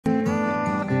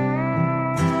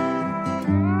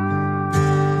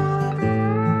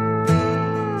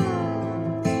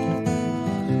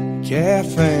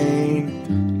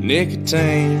Caffeine,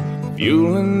 nicotine,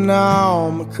 fueling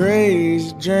all my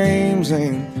crazy dreams.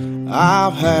 And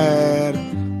I've had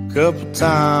a couple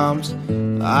times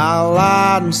I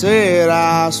lied and said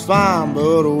I was fine,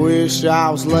 but I wish I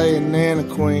was laying in a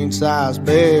queen-size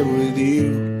bed with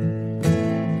you.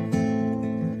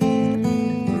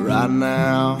 Right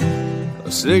now,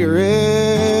 a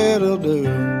cigarette'll do.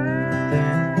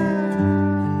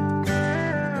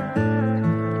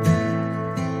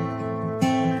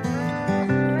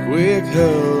 A quick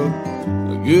hug,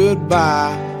 a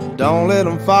goodbye, don't let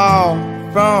them fall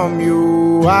from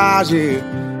your eyes. Yeah,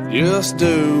 just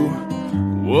do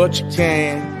what you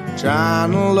can,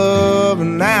 trying to love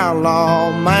an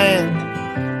outlaw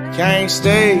man. Can't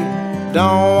stay,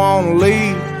 don't wanna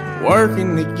leave,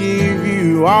 working to give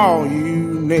you all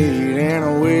you need. And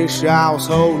I wish I was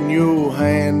holding your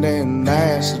hand, and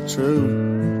that's the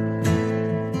truth.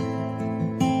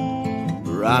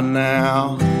 But right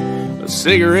now, a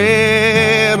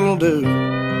cigarette'll do.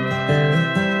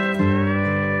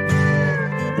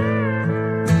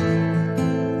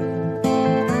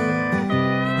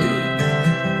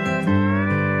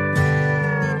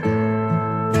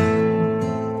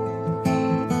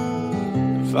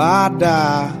 If I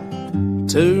die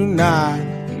tonight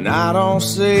and I don't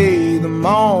see the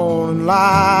morning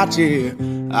light, yeah,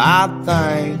 I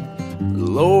thank the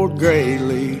Lord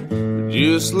greatly for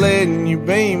just letting you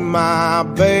be my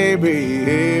baby.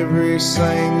 Every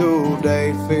single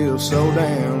day feels so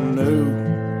damn new.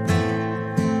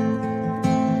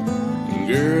 And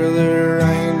girl, there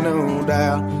ain't no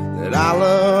doubt that I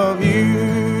love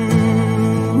you.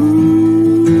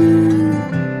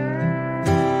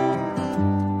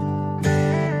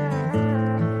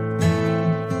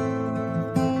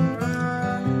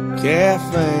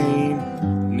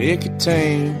 Caffeine,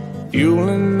 nicotine,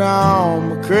 fueling all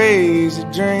my crazy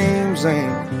dreams.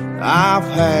 And I've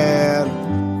had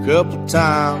a couple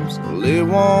times I lit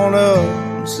one up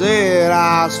and said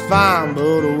I was fine,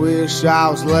 but I wish I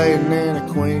was laying in a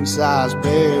queen-size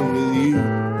bed with you.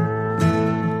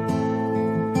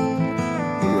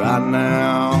 But right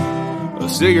now, a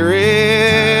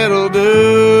cigarette'll do.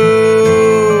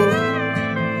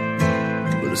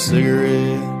 But a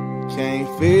cigarette can't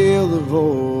fill the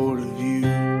void of you.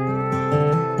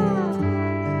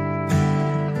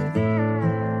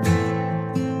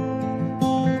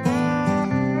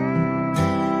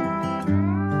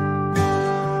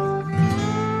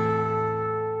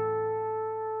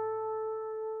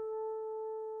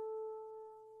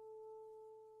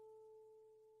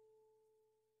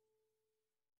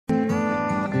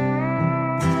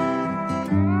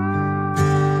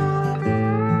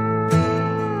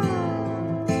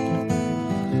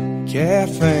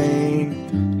 Caffeine,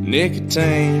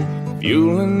 nicotine,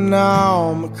 fueling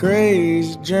all my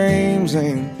crazy dreams.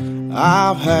 And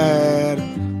I've had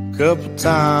a couple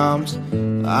times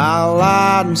I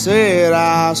lied and said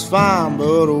I was fine,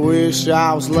 but I wish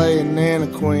I was laying in a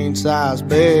queen-size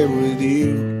bed with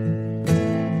you.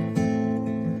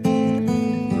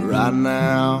 But right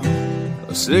now,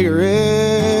 a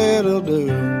cigarette'll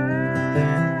do.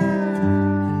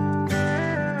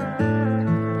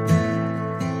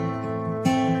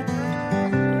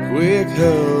 Quick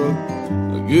hug,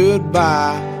 a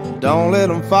goodbye, don't let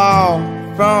them fall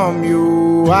from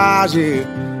your eyes. Yeah,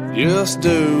 just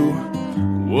do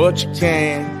what you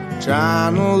can,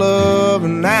 trying to love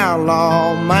an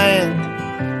outlaw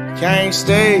man. Can't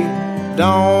stay,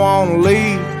 don't wanna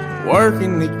leave,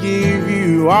 working to give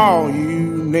you all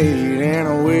you need. And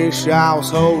I wish I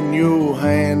was holding your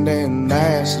hand, and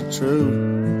that's the truth.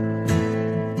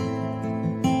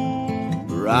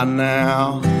 But right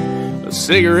now, a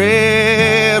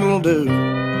cigarette'll do.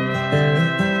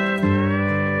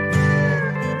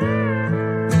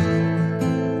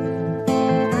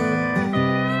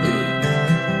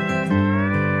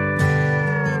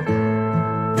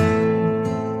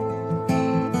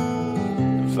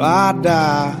 If I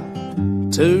die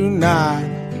tonight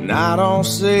and I don't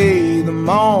see the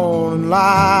morning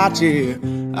light, yeah,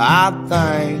 I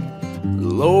thank the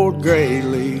Lord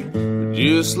greatly for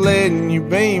just letting you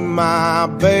be my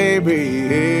baby.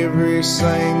 Every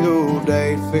single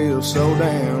day feels so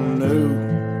damn new.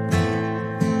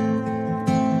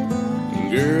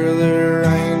 And girl, there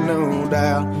ain't no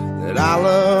doubt that I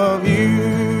love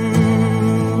you.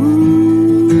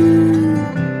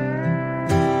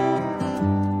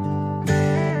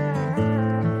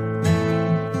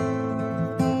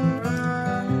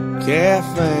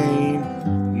 Caffeine,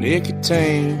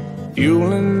 nicotine,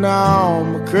 fueling all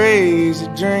my crazy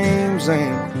dreams.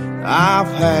 And I've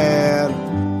had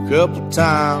a couple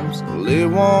times I lit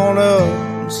one up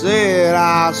and and said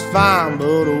I was fine,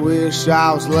 but I wish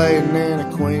I was laying in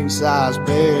a queen-size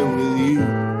bed with you.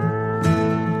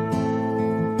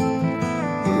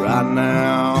 Right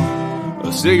now,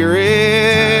 a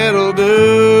cigarette'll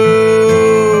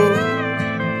do,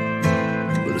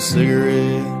 but a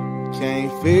cigarette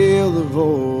can't fill the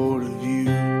void of you.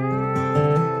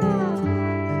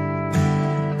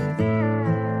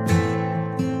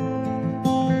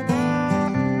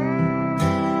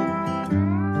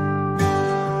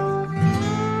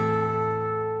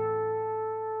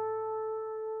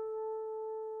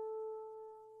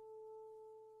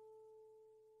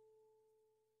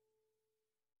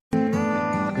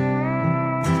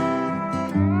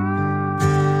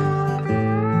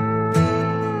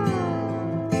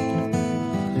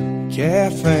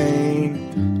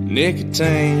 Caffeine,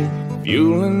 nicotine,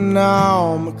 fueling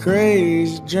all my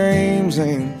crazy dreams.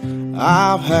 And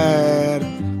I've had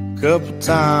a couple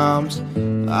times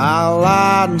I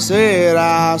lied and said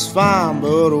I was fine,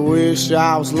 but I wish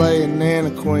I was laying in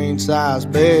a queen-size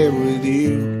bed with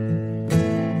you.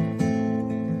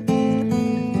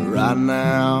 Right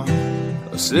now,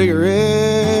 a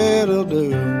cigarette'll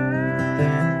do.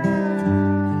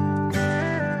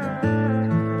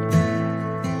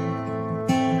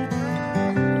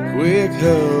 Quick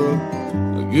hug,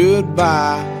 a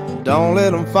goodbye, don't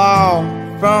let them fall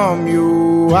from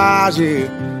your eyes. Yeah,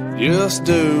 just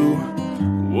do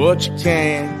what you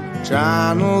can,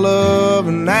 trying to love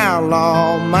an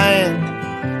outlaw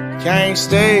man. Can't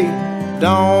stay,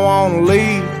 don't wanna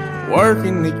leave,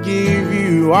 working to give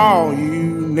you all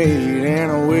you need.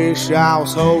 And I wish I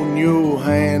was holding your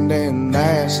hand, and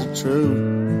that's the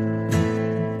truth.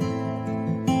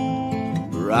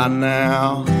 But right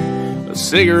now, a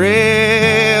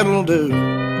cigarette'll do.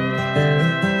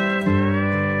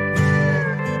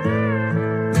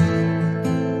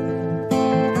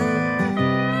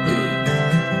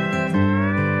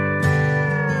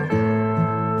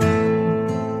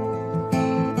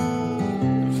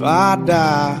 If I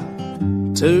die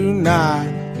tonight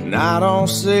and I don't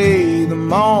see the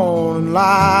morning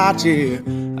light, yeah,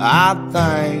 I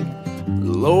thank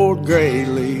the Lord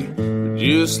greatly for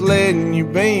just letting you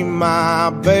be my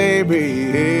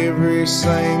baby. Every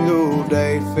single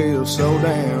day feels so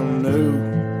damn new.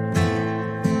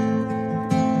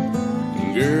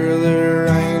 And girl, there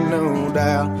ain't no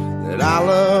doubt that I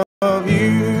love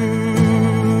you.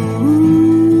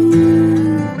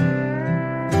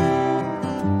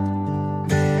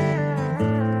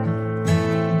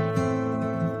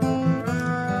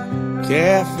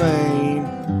 Caffeine,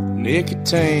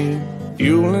 nicotine,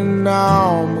 fueling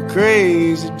all my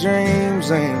crazy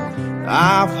dreams. And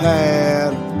I've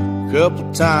had a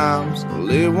couple times I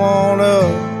lit one up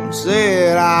and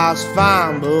said I was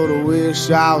fine, but I wish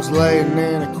I was laying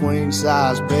in a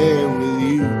queen-size bed with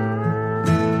you.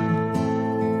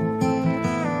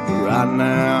 Right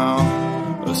now,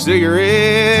 a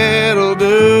cigarette'll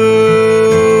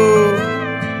do,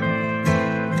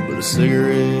 but a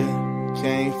cigarette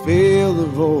can't fill the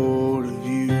void of you.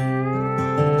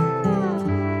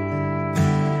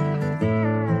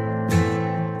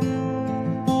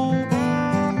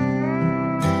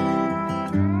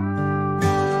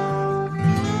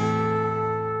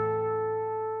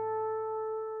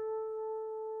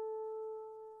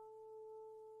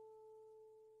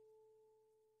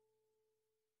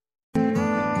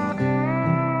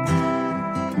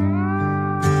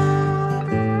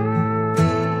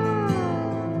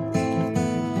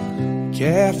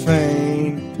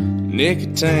 Caffeine,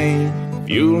 nicotine,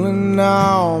 fueling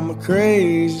all my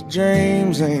crazy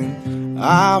dreams. And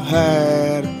I've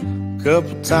had a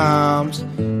couple times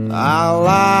I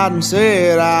lied and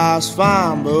said I was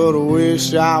fine, but I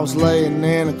wish I was laying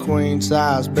in a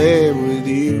queen-size bed with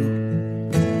you.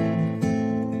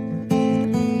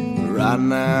 Right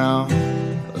now,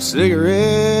 a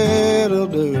cigarette'll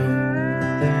do.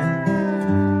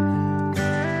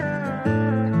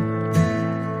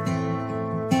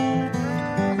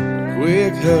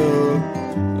 Quick hug,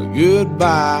 a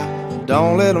goodbye,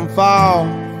 don't let them fall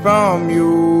from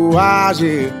your eyes.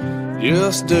 Yeah,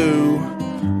 just do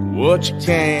what you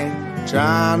can,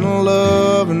 trying to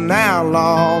love an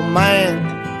outlaw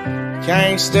man.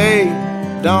 Can't stay,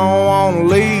 don't wanna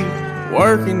leave,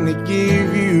 working to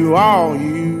give you all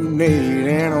you need.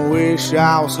 And I wish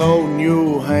I was holding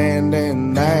your hand,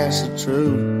 and that's the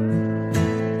truth.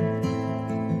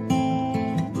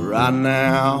 But right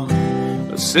now,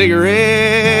 a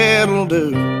cigarette'll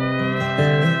do.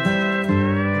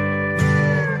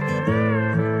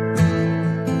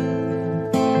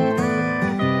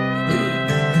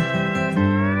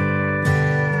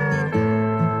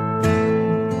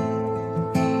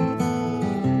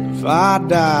 If If I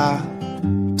die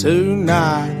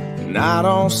tonight and I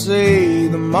don't see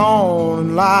the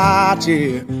morning light,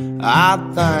 yeah, I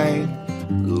thank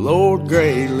the Lord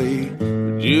greatly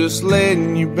for just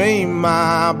letting you be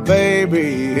my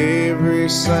baby. Every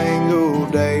single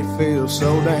day feels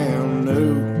so damn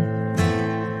new.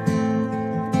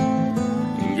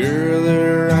 And girl,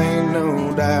 there ain't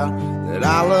no doubt that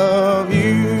I love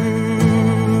you.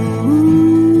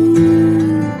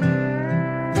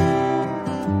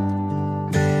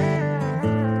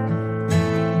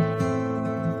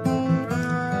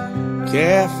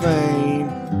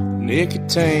 Caffeine,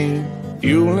 nicotine,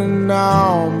 fueling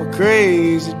all my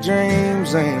crazy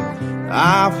dreams. And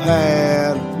I've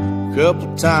had a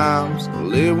couple times I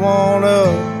lit one up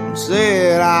and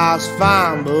said I was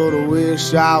fine, but I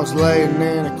wish I was laying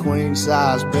in a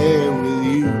queen-size bed with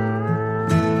you.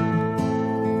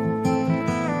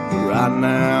 But right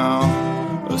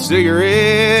now, a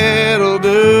cigarette'll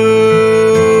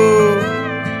do,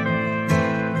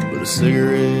 but a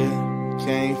cigarette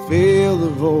can't fill the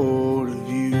void of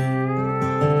you.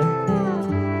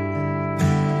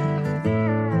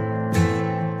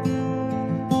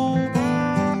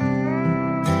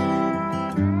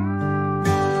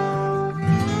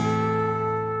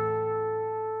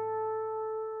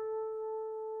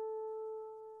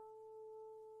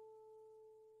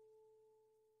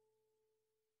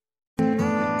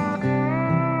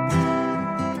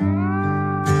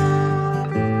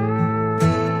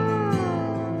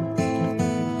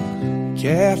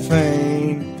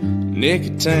 Caffeine,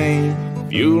 nicotine,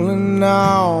 fueling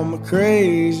all my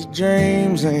crazy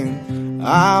dreams. And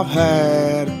I've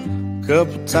had a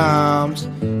couple times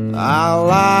I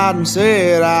lied and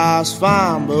said I was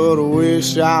fine, but I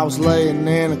wish I was laying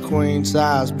in a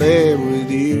queen-size bed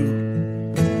with you.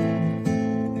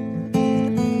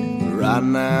 But right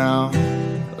now,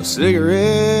 a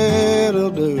cigarette'll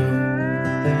do.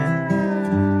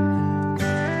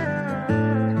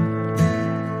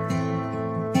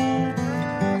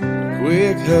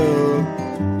 Quick hug,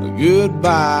 a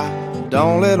goodbye,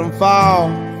 don't let them fall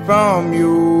from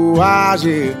your eyes.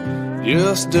 Yeah,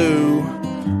 just do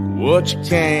what you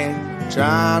can,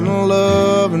 trying to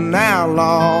love an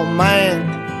outlaw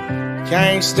man.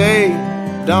 Can't stay,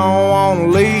 don't wanna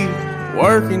leave,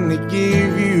 working to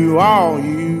give you all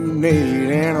you need.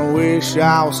 And I wish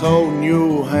I was holding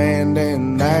your hand,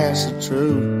 and that's the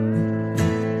truth.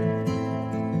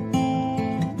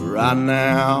 But right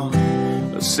now,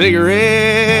 a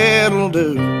cigarette'll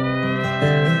do.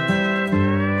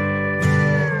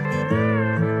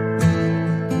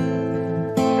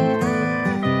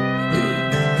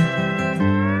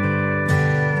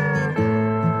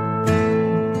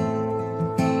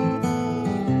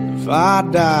 If I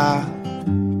die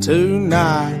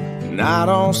tonight and I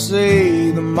don't see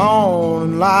the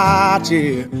morning light,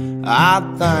 yeah, I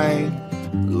thank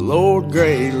the Lord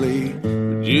greatly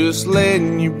for just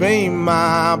letting you be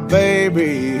my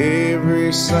baby.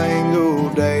 Every single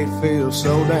day feels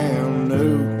so damn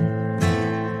new.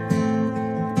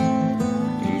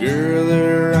 And girl,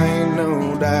 there ain't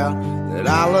no doubt that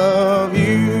I love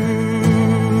you.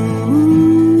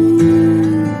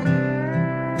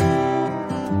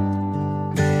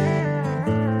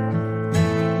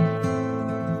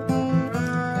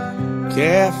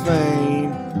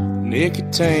 Caffeine,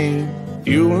 nicotine,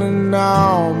 fueling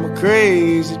all my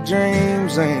crazy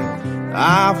dreams. And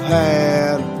I've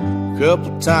had a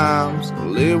couple times I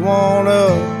lit one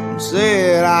up and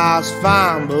said I was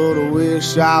fine, but I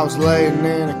wish I was laying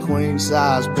in a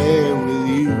queen-size bed with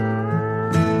you.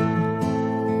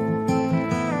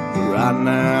 But right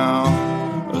now,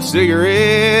 a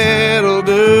cigarette'll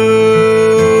do,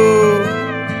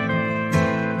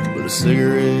 but a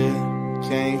cigarette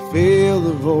can't fill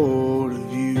the void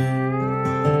of you.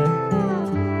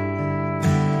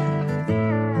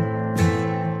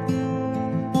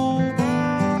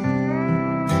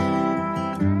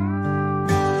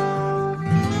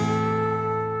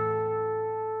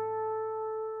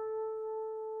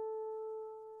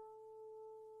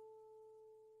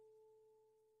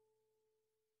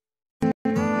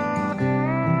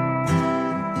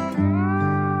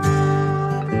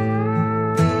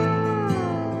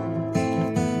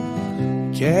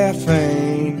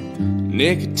 Caffeine,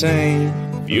 nicotine,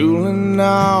 fueling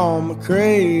all my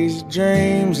crazy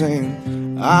dreams.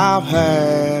 And I've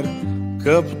had a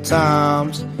couple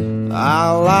times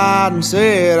I lied and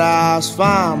said I was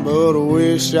fine, but I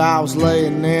wish I was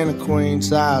laying in a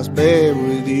queen-size bed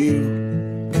with you.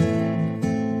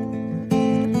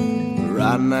 But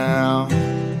right now,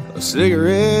 a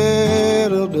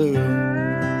cigarette'll do.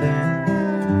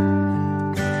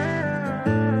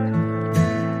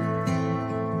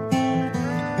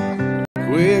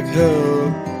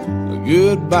 hug, a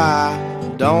goodbye.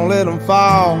 Don't let them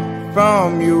fall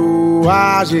from your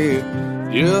eyes, yeah.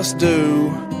 Just do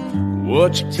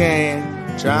what you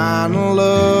can. Trying to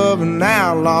love an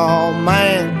outlaw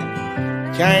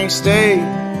man. Can't stay,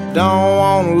 don't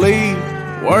wanna leave.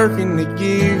 Working to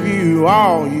give you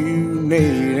all you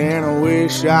need. And I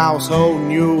wish I was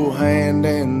holding your hand,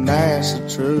 and that's the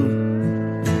truth.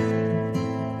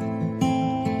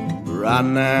 But right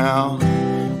now,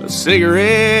 a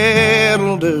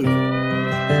cigarette'll do.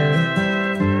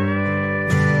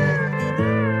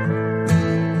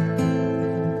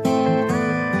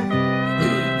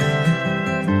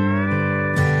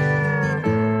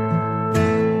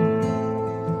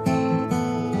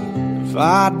 If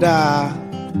I die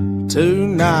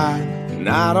tonight and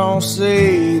I don't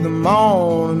see the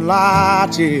morning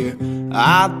light, yeah,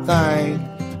 I thank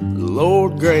the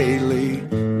Lord greatly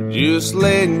for just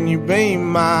letting you be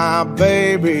my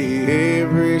baby.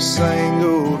 Every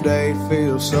single day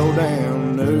feels so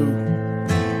damn new.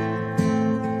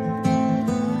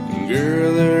 And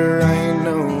girl, there ain't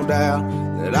no doubt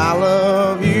that I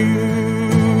love you.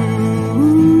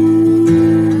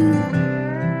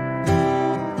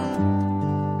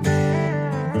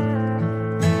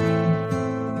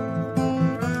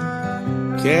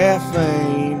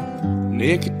 Caffeine,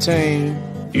 nicotine,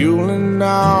 fueling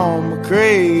all my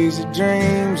crazy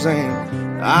dreams.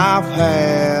 And I've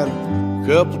had a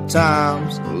couple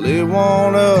times I lit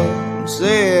one up and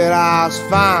said I was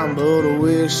fine, but I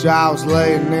wish I was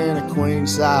laying in a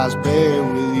queen-size bed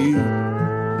with you.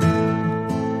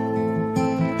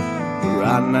 But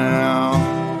right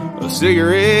now, a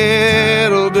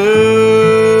cigarette'll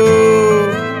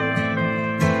do.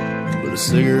 But a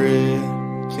cigarette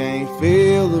can't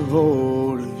fill the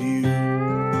void of you.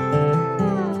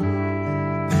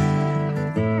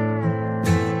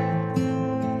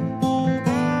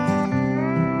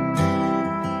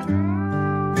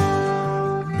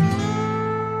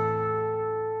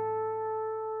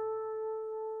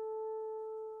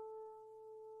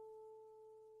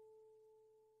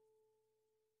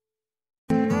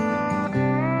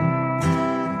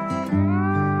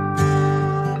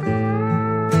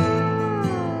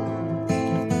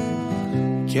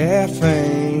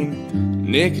 Caffeine,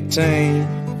 nicotine,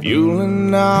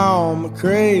 fueling all my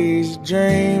crazy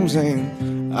dreams.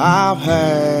 And I've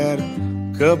had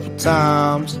a couple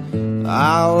times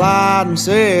I lied and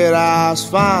said I was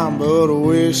fine, but I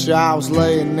wish I was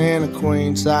laying in a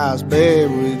queen-size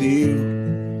bed with you.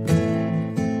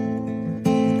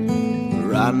 But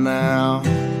right now,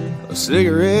 a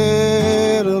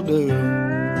cigarette'll do.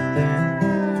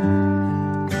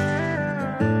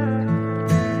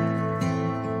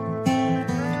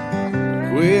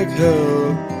 Quick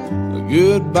hug, a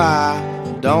goodbye.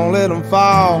 Don't let them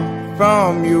fall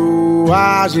from your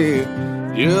eyes, yeah.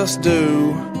 Just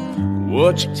do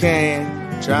what you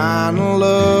can. Trying to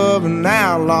love an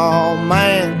outlaw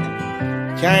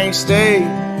man. Can't stay,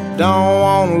 don't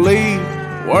wanna leave.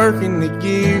 Working to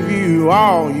give you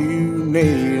all you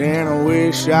need. And I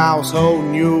wish I was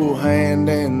holding your hand,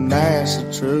 and that's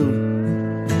the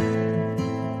truth.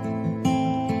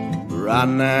 But right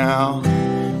now,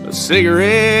 a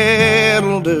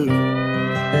cigarette'll do.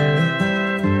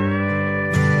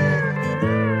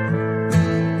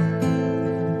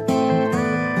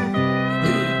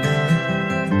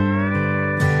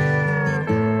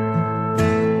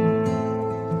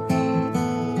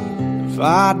 If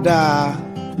I die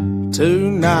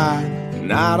tonight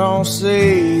and I don't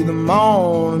see the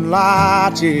morning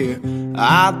light, yeah,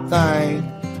 I thank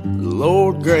the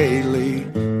Lord greatly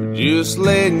for just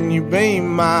letting you be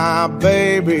my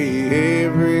baby.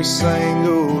 Every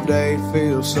single day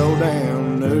feels so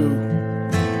damn new.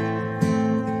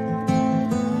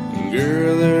 And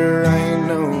girl, there ain't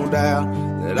no doubt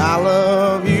that I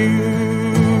love you.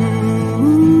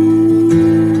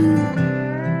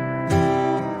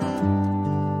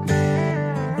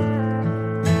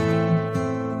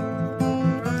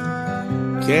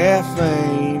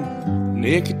 Caffeine,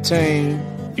 nicotine,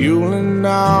 fueling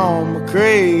all my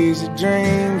crazy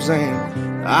dreams.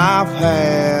 And I've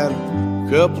had a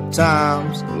couple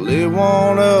times I lit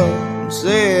one up and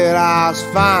said I was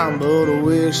fine, but I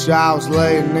wish I was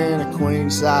laying in a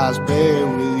queen-size bed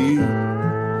with you.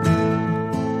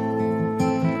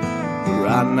 But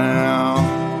right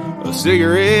now, a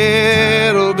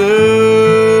cigarette'll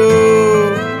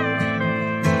do.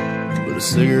 But a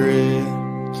cigarette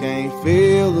can't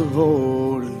fill the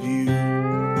void of you.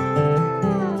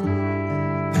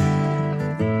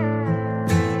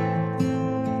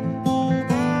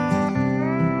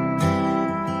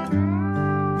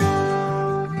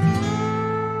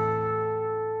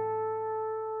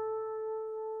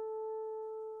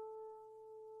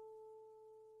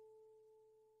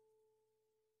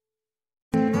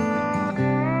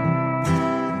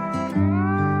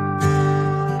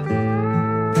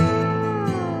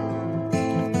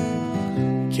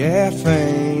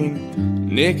 Caffeine,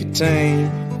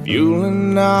 nicotine,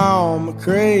 fueling all my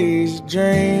crazy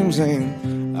dreams.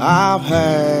 And I've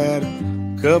had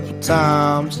a couple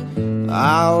times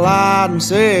I lied and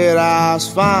said I was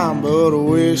fine, but I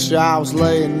wish I was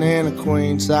laying in a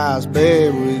queen-size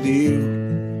bed with you.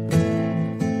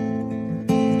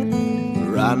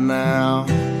 Right now,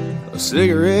 a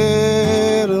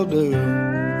cigarette'll do.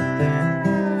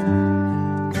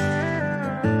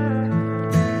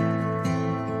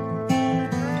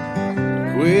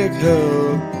 Quick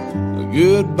hug, a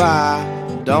goodbye,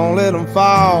 don't let them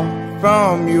fall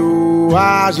from your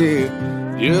eyes. Yeah,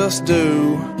 just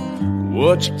do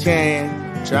what you can,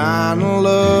 trying to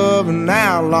love an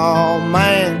outlaw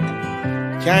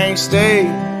man. Can't stay,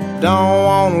 don't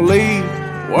wanna leave,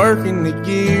 working to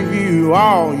give you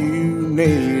all you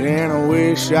need. And I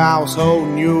wish I was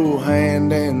holding your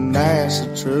hand, and that's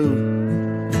the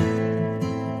truth.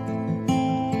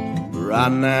 But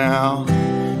right now,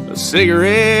 a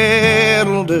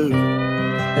cigarette'll do.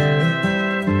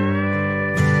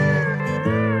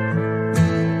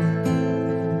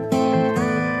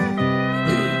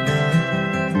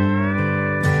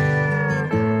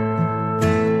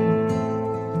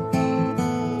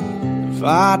 If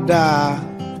I die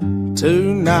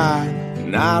tonight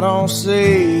and I don't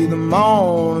see the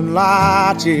morning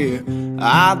light, yeah,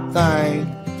 I thank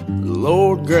the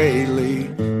Lord greatly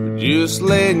for just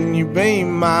letting you be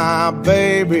my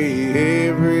baby.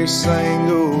 Every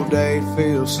single day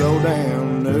feels so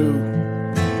damn new.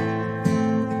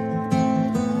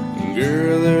 And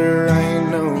girl, there ain't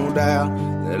no doubt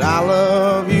that I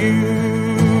love you.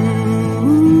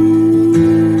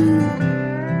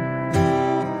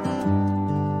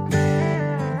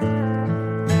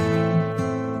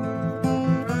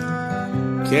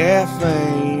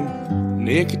 Caffeine,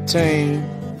 nicotine,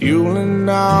 fueling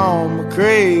all my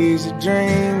crazy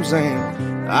dreams.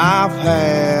 And I've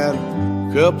had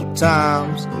a couple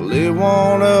times I lit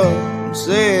one up and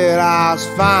said I was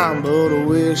fine, but I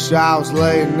wish I was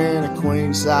laying in a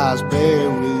queen-size bed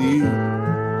with you.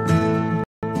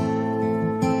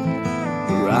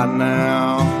 But right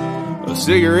now, a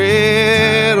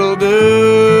cigarette'll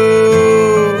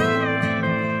do.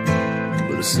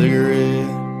 But a cigarette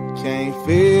can't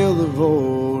fill the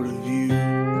void of you.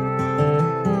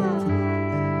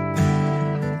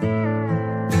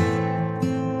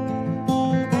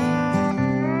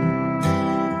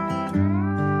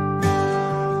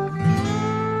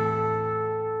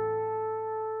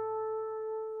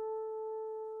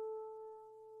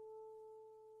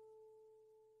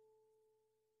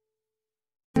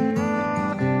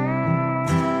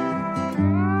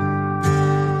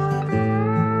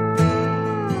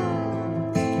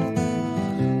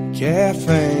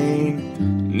 Caffeine,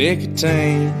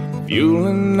 nicotine,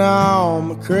 fueling all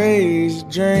my crazy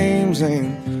dreams.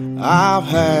 And I've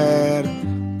had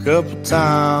a couple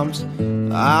times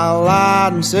I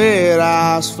lied and said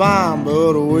I was fine,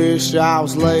 but I wish I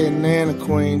was laying in a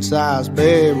queen-size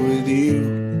bed with you.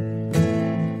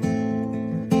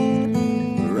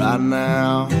 Right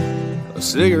now, a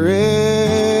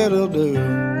cigarette'll do.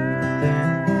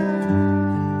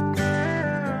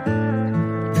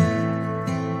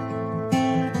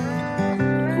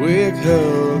 Quick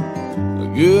hug, a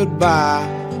goodbye,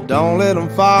 don't let them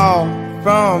fall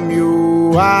from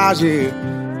your eyes. Yeah,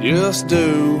 just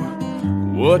do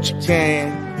what you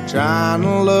can, trying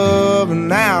to love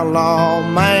an outlaw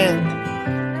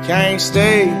man. Can't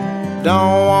stay,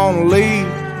 don't wanna leave,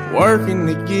 working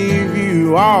to give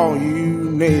you all you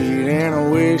need. And I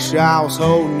wish I was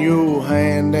holding your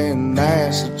hand, and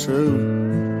that's the truth.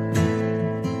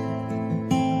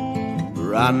 But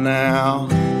right now,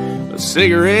 a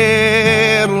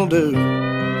cigarette'll do.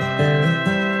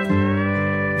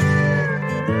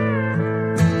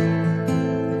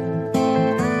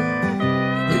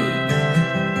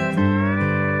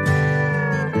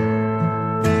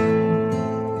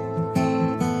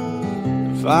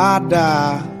 If I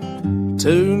die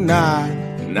tonight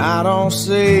and I don't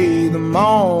see the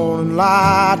morning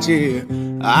light, yeah,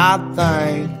 I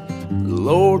thank the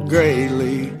Lord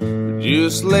greatly for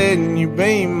just letting you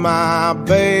be my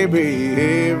baby.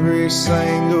 Every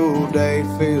single day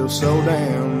feels so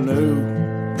damn new.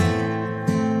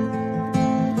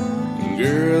 And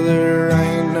girl, there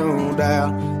ain't no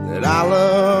doubt that I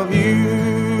love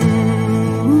you.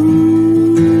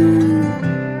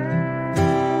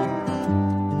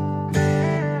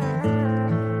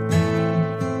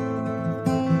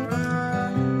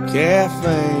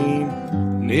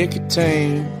 Caffeine,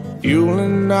 nicotine,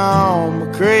 fueling all my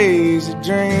crazy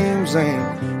dreams.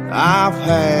 And I've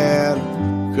had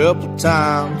a couple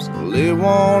times I lit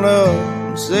one up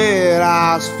and said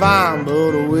I was fine,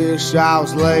 but I wish I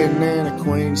was laying in a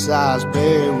queen-size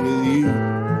bed with you.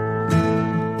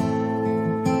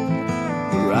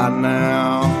 But right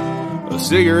now, a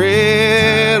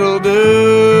cigarette'll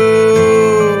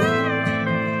do,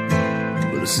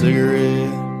 but a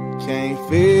cigarette can't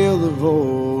fill the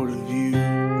void of you.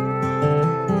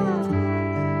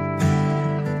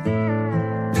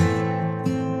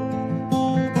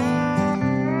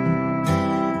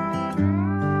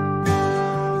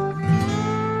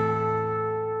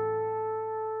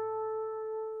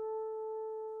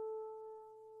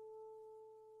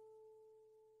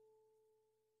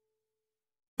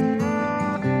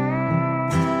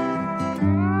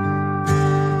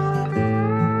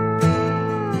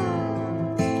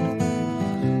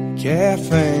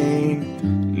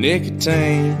 Caffeine,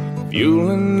 nicotine,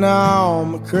 fueling all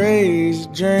my crazy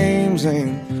dreams.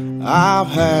 And I've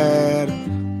had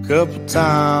a couple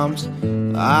times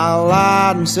I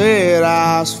lied and said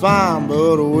I was fine,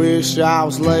 but I wish I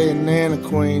was laying in a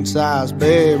queen-size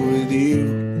bed with you.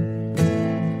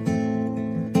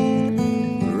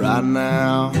 But right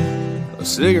now, a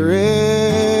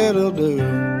cigarette'll do.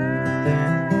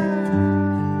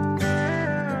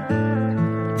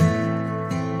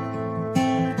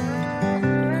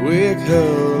 Quick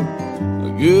hug, a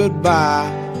goodbye,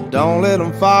 don't let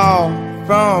them fall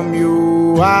from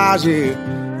your eyes. Yeah,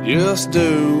 just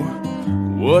do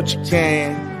what you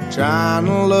can, trying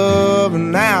to love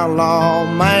an outlaw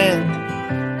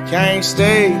man. Can't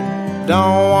stay,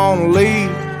 don't wanna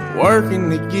leave, working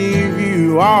to give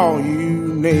you all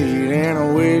you need. And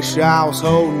I wish I was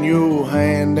holding your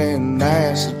hand, and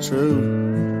that's the truth.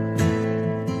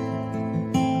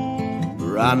 But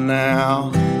right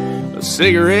now, a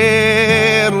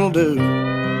cigarette'll do.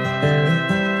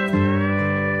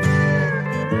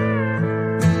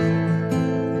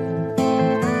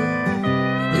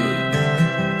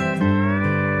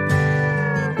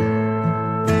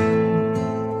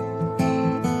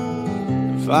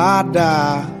 If I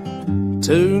die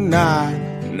tonight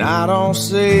and I don't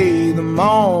see the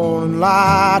morning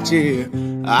light, yeah,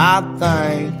 I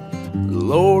thank the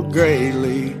Lord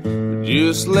greatly for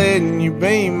just letting you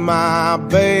be my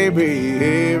baby.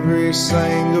 Every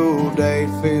single day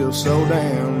feels so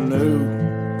damn new.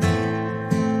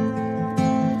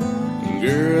 And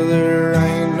girl, there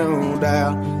ain't no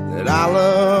doubt that I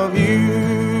love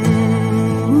you.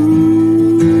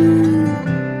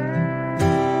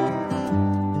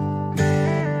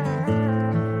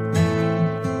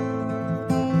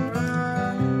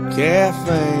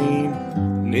 Caffeine,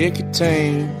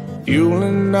 nicotine,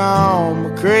 fueling all my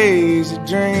crazy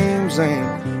dreams.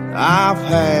 And I've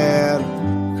had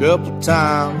a couple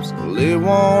times I lit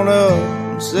one up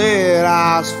and said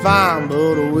I was fine,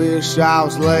 but I wish I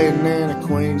was laying in a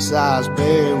queen-size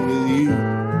bed with you.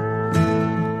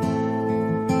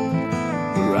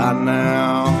 But right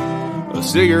now, a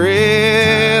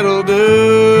cigarette'll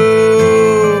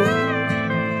do,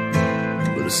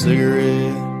 but a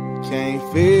cigarette can't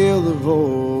fill the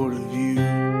void of you.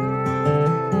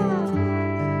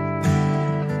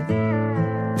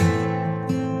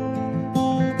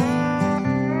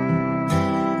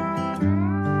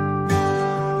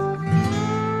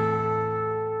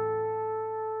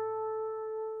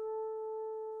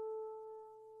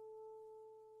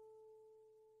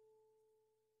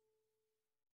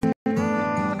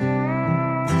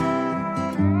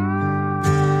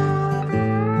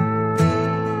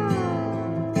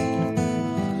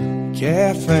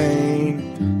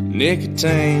 Caffeine,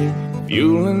 nicotine,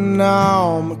 fueling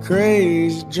all my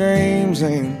crazy dreams.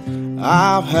 And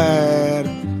I've had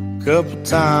a couple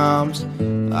times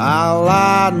I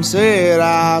lied and said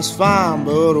I was fine,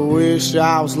 but I wish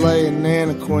I was laying in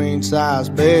a queen-size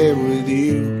bed with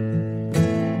you.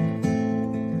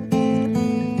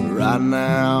 But right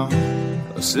now,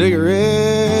 a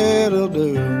cigarette'll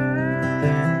do.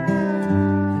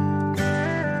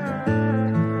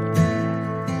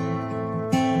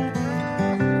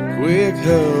 Quick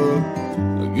hug,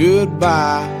 a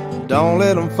goodbye, don't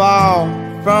let them fall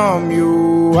from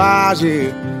your eyes.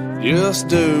 Yeah, just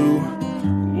do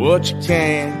what you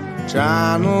can,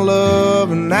 trying to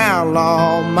love an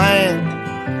outlaw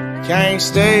man. Can't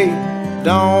stay,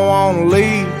 don't wanna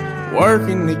leave,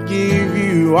 working to give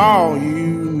you all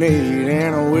you need.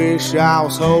 And I wish I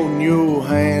was holding your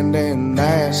hand, and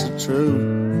that's the truth.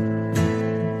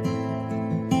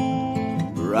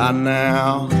 But right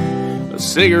now, a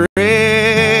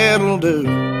cigarette'll do.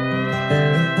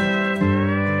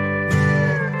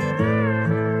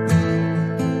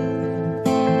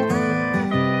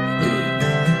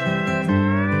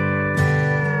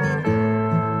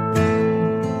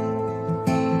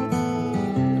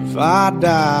 If If I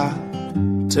die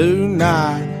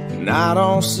tonight and I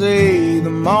don't see the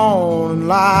morning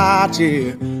light,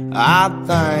 yeah, I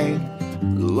thank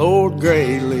the Lord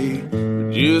greatly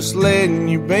for just letting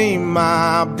you be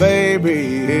my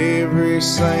baby. Every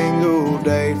single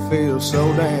day feels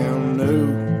so damn new.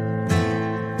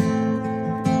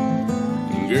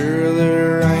 And girl,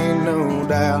 there ain't no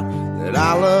doubt that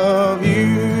I love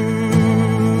you.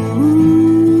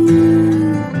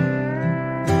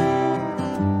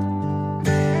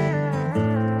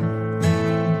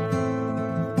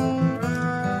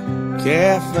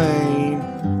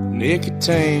 Caffeine,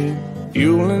 nicotine,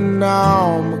 fueling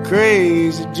all my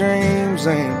crazy dreams.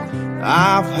 And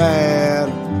I've had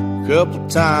a couple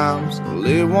times to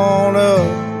lit one up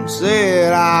and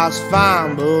said I was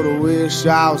fine, but I wish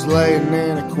I was laying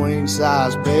in a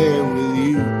queen-size bed with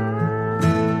you.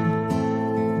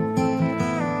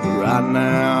 But right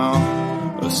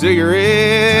now, a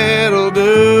cigarette'll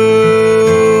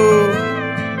do,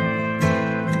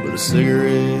 but a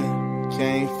cigarette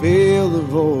can't fill the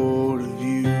void of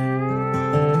you.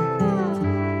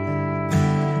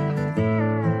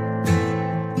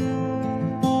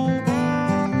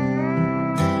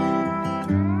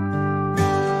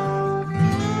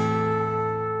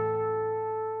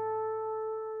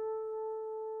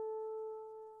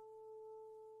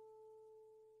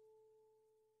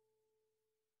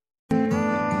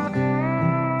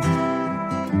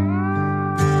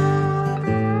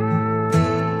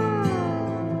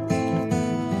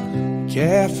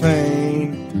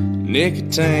 Caffeine,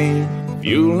 nicotine,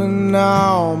 fueling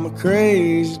all my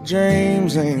crazy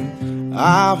dreams. And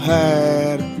I've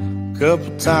had a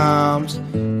couple times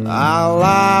I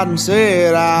lied and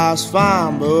said I was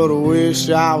fine, but I wish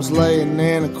I was laying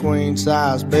in a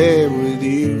queen-size bed with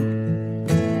you.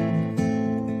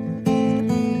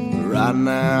 But right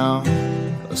now,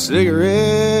 a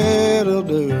cigarette'll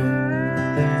do.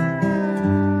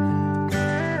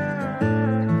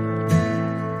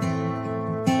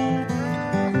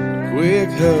 Quick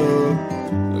hug,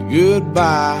 a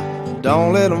goodbye,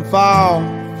 don't let them fall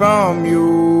from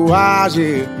your eyes,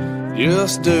 yeah.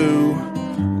 Just do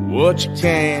what you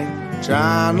can,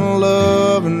 trying to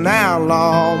love an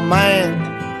outlaw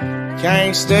man.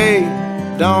 Can't stay,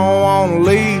 don't wanna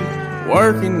leave,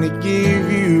 working to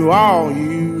give you all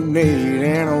you need.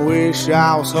 And I wish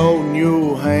I was holding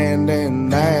your hand,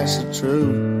 and that's the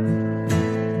truth.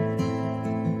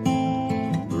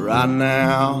 But right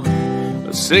now,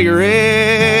 a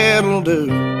cigarette'll do.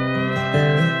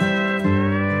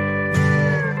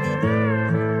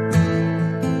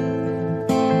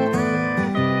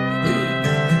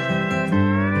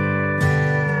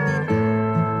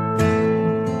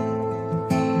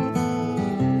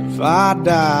 If I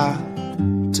die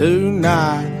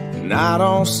tonight and I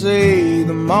don't see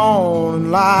the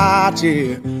morning light,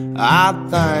 yeah, I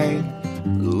thank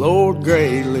the Lord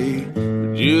greatly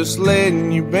for just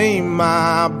letting you be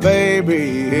my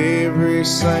baby. Every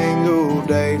single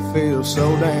day feels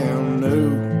so damn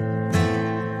new.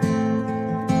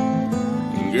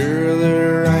 And girl,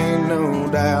 there ain't no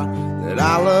doubt that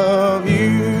I love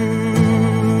you.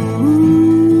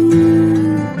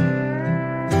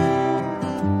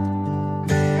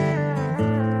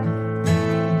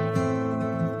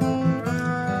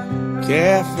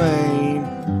 Caffeine,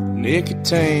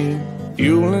 nicotine,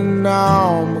 fueling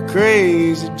all my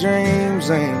crazy dreams.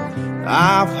 And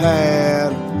I've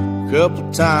had a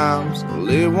couple times to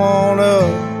lit one up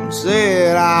and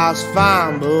said I was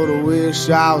fine, but I wish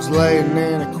I was laying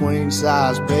in a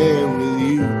queen-size bed with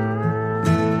you.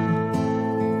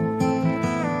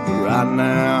 But right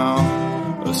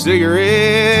now, a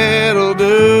cigarette'll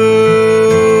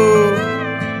do,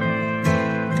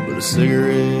 but a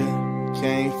cigarette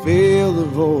can't fill the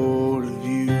void of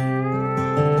you.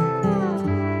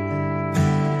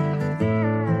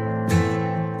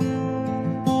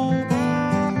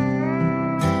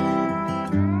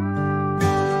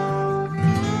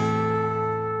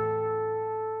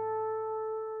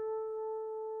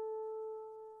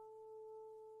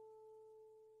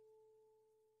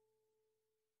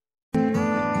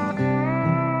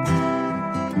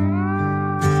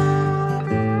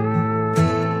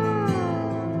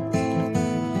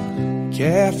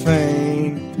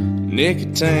 Caffeine,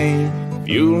 nicotine,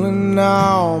 fueling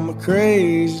all my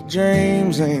crazy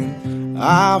dreams. And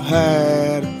I've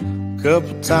had a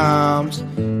couple times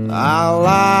I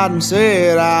lied and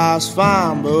said I was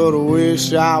fine, but I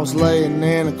wish I was laying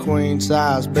in a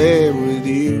queen-size bed with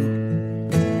you.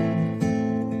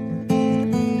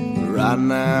 But right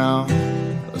now,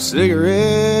 a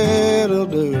cigarette'll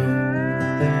do.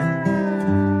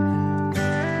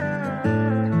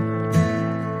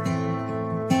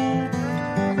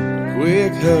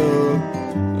 quick hug,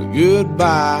 a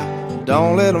goodbye.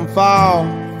 Don't let them fall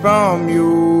from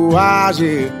your eyes,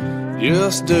 yeah.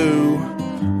 Just do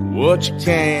what you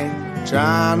can.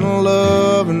 Trying to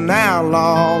love an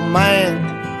outlaw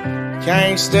man.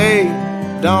 Can't stay,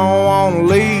 don't wanna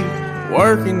leave.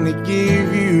 Working to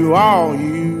give you all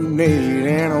you need.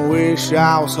 And I wish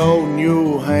I was holding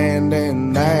your hand,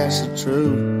 and that's the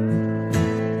truth.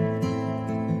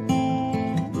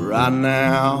 But right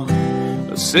now,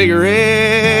 a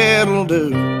cigarette'll do.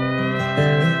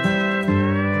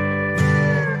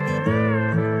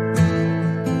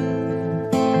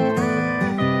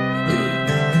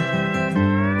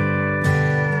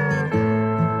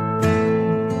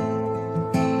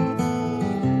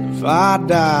 If I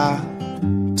die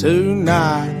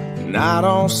tonight and I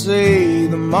don't see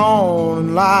the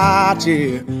morning light,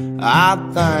 yeah, I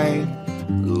thank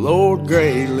the Lord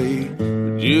greatly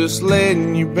for just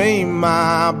letting you be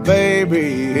my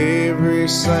baby. Every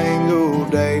single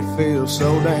day feels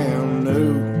so damn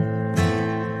new.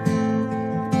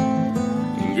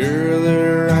 And girl,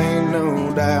 there ain't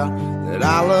no doubt that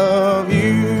I love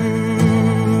you.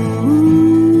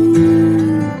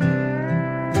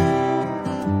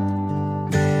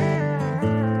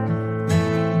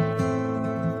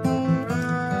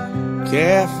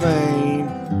 Caffeine,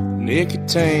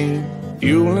 nicotine,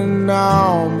 fueling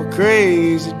all my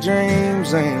crazy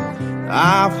dreams. And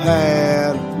I've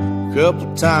had a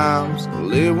couple times to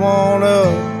live one up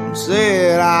and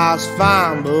said I was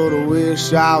fine, but I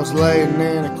wish I was laying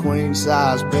in a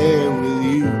queen-size bed with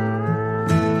you.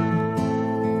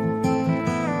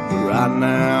 But right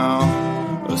now,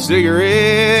 a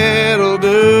cigarette'll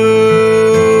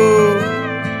do.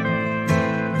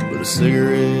 But a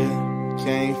cigarette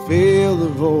can't fill the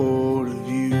void of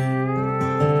you.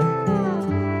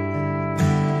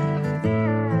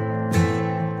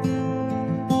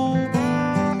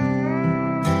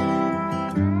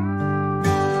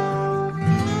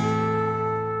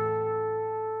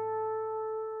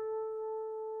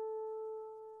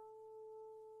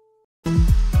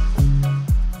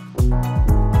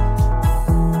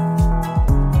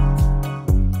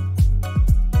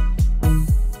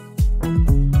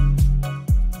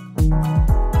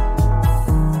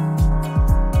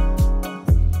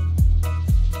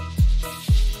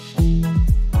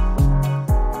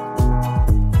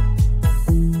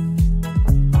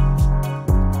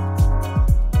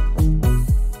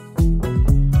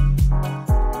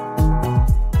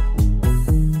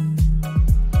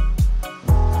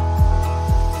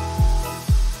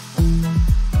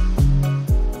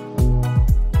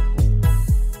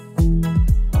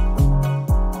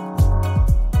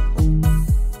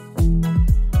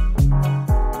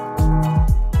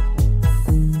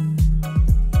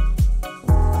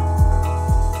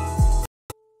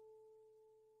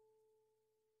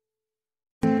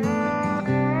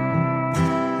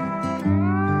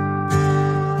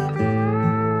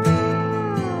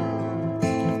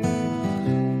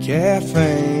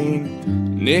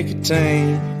 Caffeine,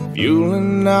 nicotine,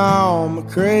 fueling all my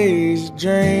crazy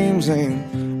dreams.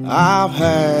 And I've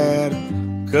had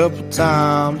a couple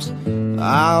times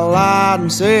I lied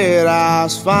and said I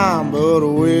was fine, but I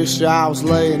wish I was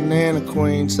laying in a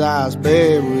queen-size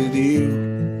bed with you.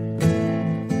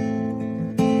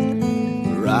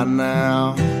 But right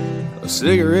now, a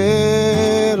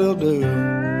cigarette'll do.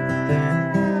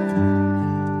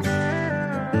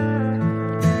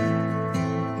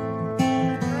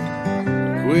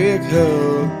 Quick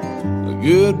hug, a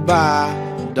goodbye.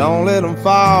 Don't let them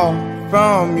fall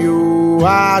from your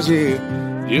eyes, yeah.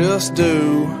 Just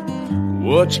do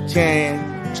what you can.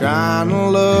 Trying to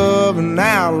love an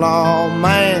outlaw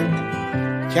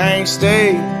man. Can't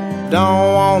stay,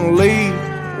 don't wanna leave.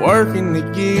 Working to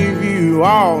give you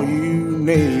all you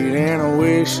need. And I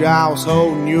wish I was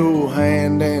holding your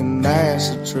hand, and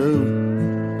that's the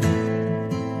truth.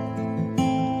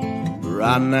 But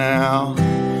right now,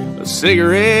 a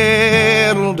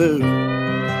cigarette'll do.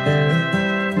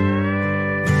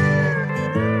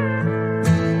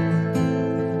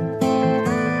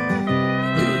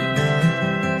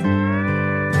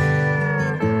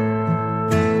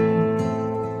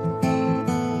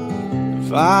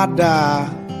 If I die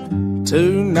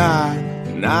tonight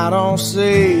and I don't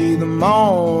see the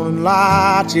morning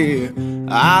light, yeah,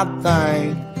 I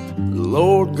thank the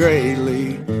Lord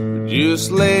greatly for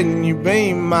just letting you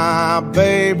be my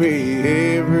baby.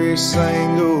 Every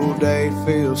single day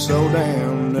feels so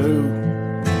damn new.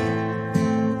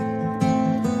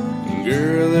 And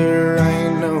girl, there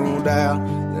ain't no doubt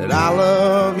that I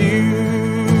love you.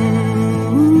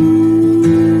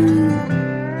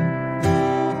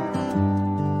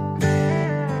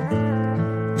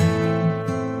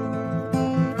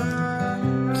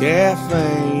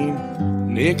 Caffeine,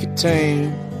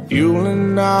 nicotine,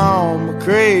 fueling all my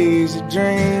crazy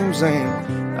dreams.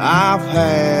 And I've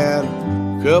had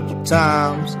a couple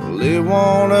times to live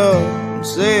one up and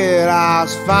said I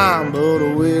was fine, but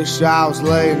I wish I was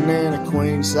laying in a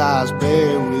queen-size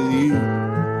bed with you.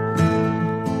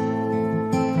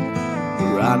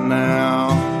 But right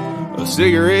now, a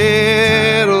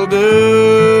cigarette'll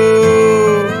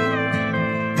do,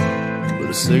 but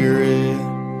a cigarette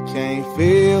can't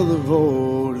fill the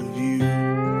void of you.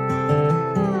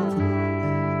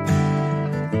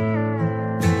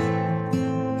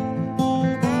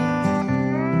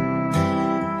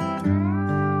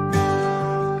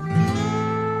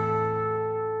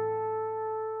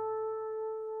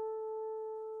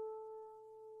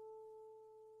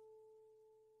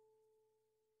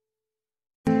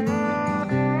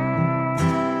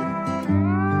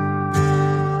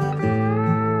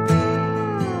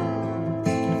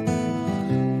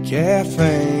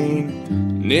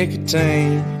 Caffeine,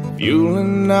 nicotine,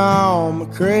 fueling all my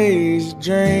crazy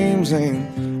dreams.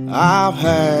 And I've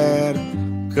had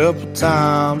a couple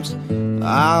times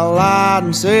I lied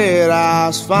and said I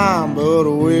was fine, but I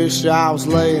wish I was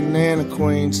laying in a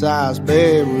queen-size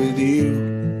bed with you.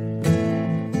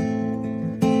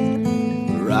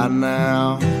 But right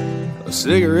now, a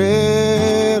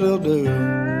cigarette'll do.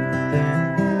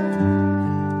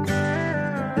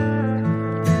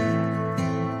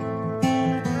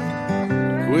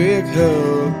 Quick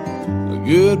hug, a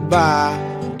goodbye,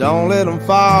 don't let them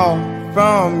fall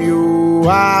from your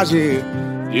eyes. Yeah,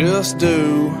 just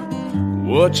do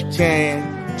what you can,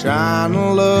 trying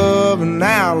to love an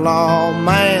outlaw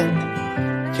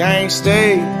man. Can't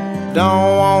stay,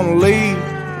 don't wanna leave,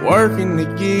 working to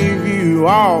give you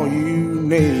all you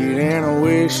need. And I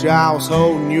wish I was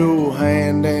holding your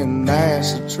hand, and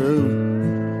that's the truth.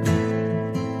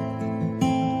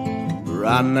 But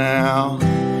right now,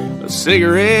 a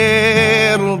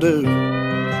cigarette'll do.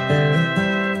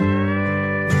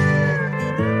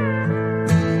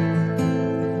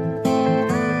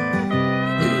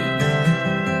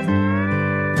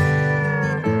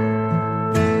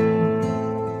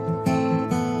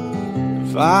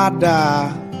 If I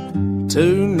die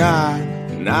tonight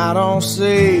and I don't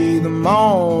see the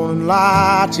morning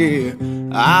light, yeah,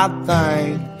 I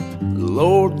thank the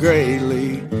Lord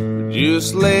greatly for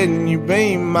just letting you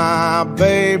be my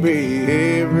baby.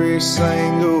 Every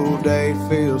single day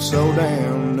feels so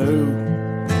damn new.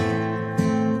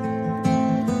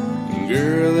 And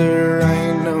girl, there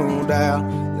ain't no doubt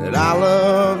that I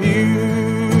love you.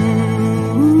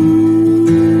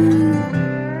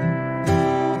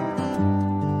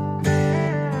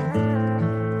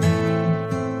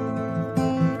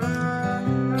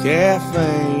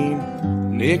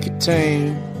 Caffeine,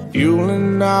 nicotine,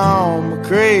 fueling all my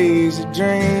crazy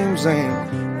dreams.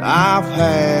 And I've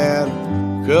had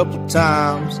a couple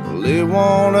times to live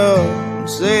one up and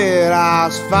said I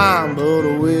was fine, but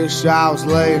I wish I was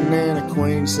laying in a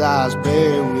queen-size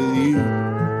bed with you.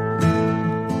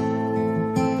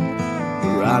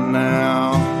 But right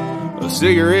now, a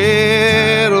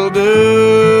cigarette'll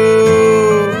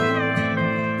do,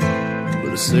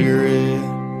 but a cigarette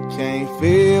can't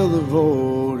fill the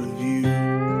void of you.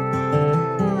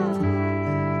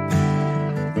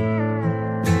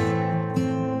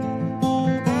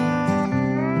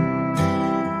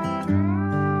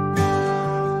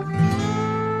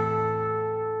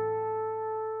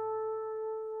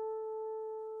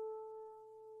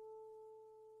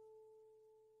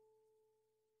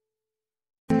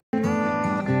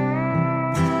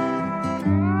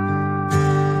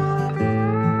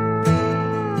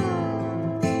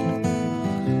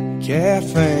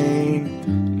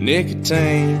 Caffeine,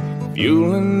 nicotine,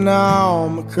 fueling all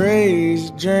my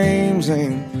crazy dreams.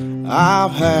 And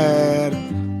I've had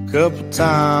a couple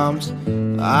times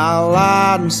I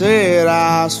lied and said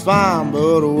I was fine,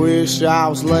 but I wish I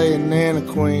was laying in a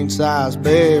queen-size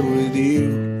bed with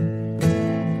you.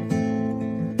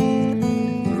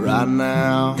 But right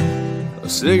now, a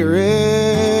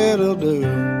cigarette'll do.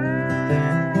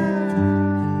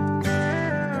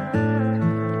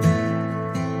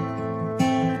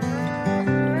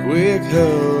 Quick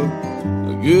hug,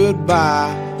 a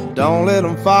goodbye, don't let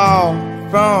them fall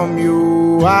from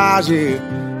your eyes. Yeah,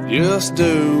 just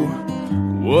do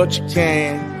what you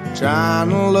can, trying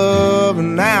to love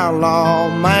an outlaw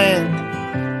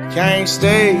man. Can't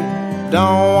stay,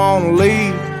 don't wanna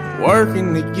leave,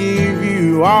 working to give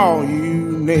you all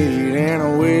you need. And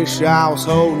I wish I was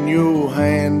holding your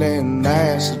hand, and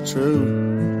that's the truth.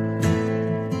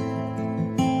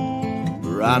 But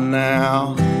right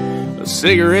now, a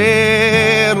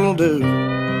cigarette'll do.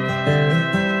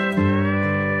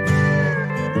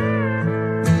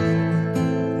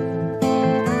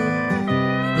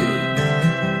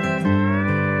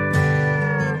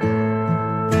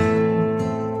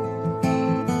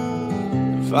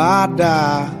 if I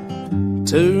die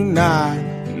tonight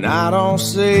and I don't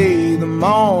see the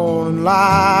morning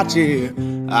light, yeah,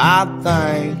 I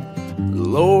thank the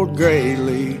Lord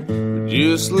greatly for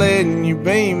just letting you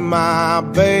be my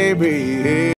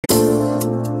baby.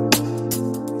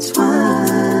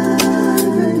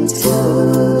 22.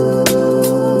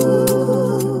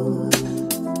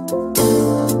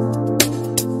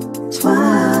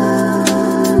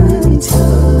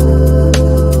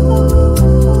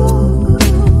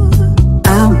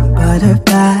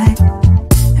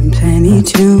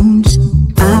 Tunes.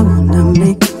 I wanna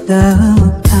make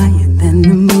love higher than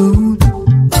the moon.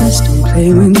 Just don't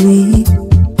play with me,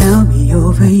 I'll be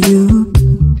over you.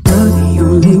 You're the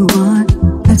only one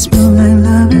that's move like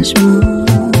lovers move.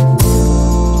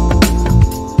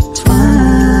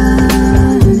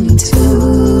 22.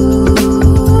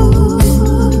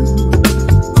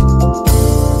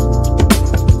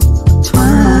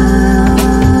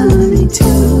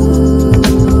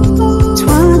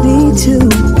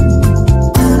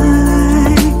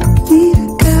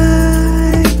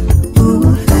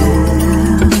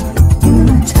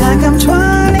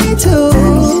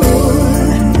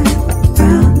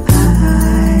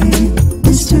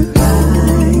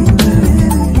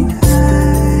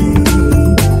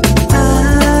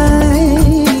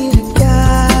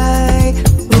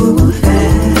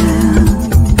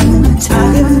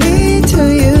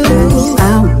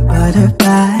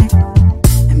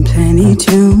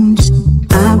 Tunes.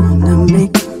 I wanna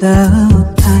make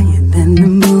love higher than the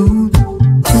moon.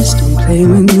 Just don't play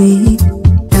with me,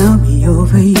 I'll be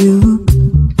over you.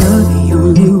 You're the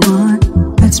only one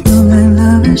that's move like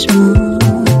lovers move.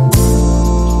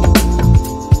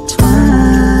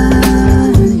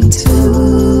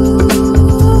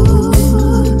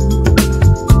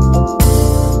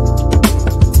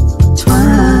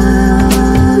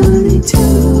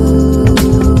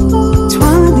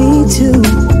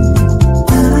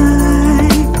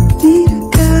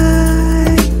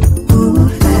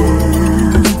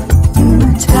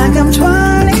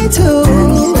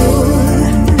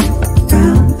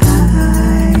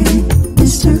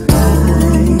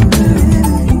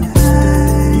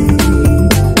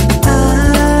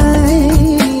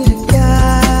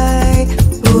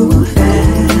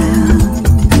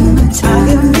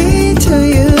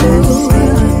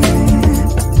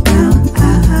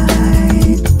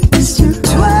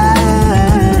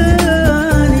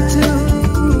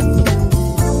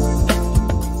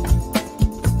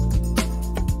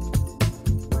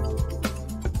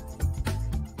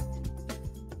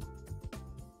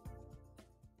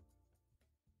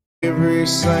 Every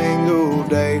single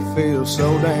day feels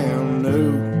so damn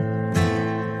new.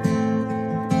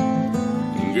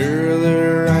 And girl,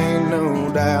 there ain't no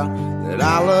doubt that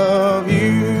I love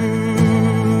you.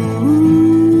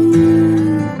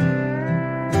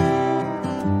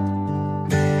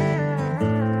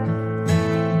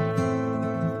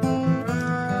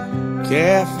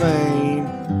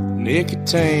 Caffeine,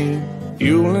 nicotine,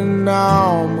 fueling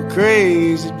all my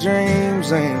crazy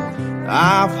dreams. And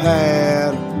I've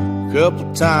had a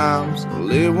couple times I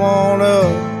lit one up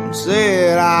and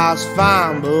said I was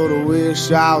fine, but I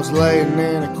wish I was laying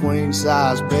in a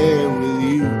queen-size bed with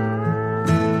you.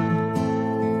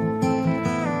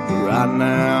 Right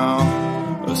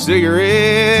now, a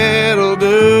cigarette'll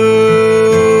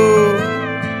do,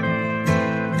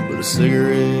 but a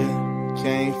cigarette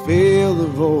can't fill the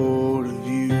void of you.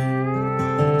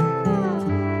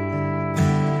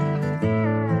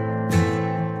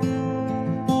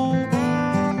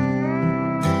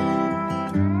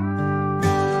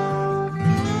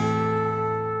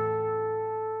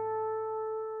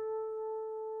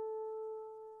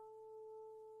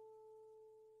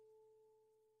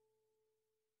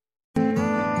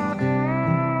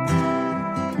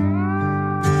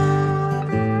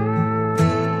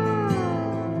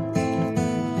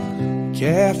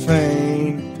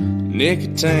 Caffeine,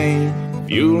 nicotine,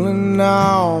 fueling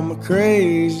all my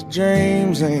crazy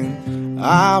dreams. And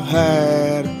I've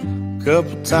had a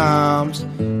couple times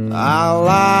I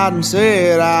lied and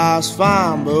said I was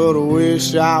fine, but I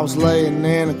wish I was laying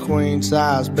in a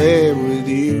queen-size bed with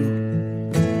you.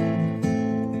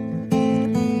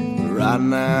 Right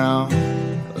now,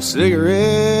 a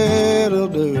cigarette'll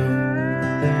do.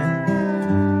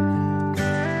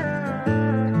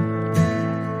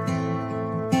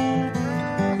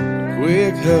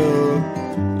 Quick hug,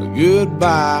 a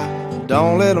goodbye,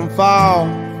 don't let them fall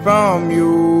from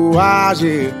your eyes.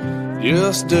 Yeah,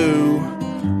 just do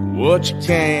what you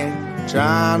can,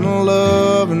 trying to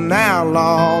love an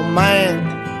outlaw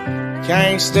man.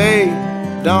 Can't stay,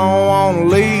 don't wanna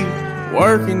leave,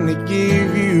 working to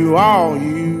give you all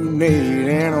you need.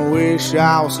 And I wish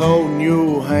I was holding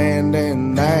your hand,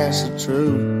 and that's the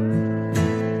truth.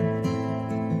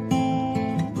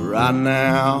 But right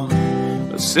now,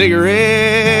 a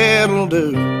cigarette'll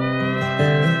do.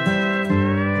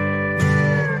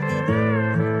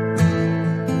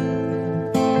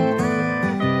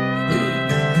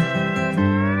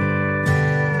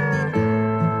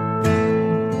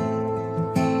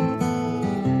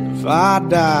 If I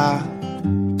die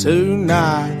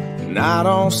tonight and I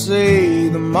don't see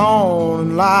the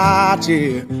morning light,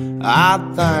 yeah, I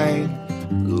thank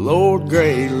the Lord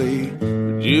greatly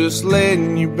for just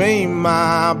letting you be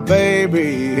my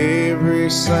baby. Every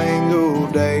single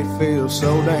day feels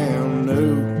so damn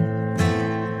new.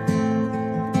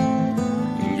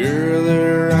 And girl,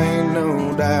 there ain't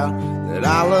no doubt that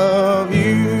I love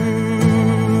you.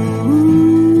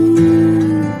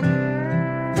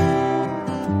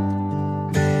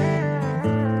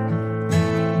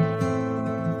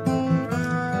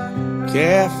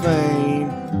 Caffeine,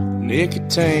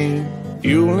 nicotine,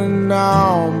 fueling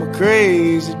all my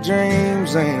crazy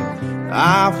dreams. And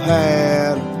I've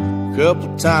had a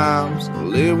couple times I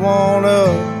lit one up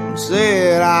and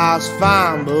said I was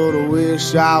fine, but I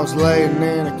wish I was laying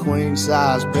in a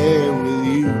queen-size bed with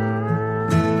you.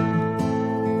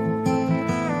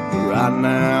 But right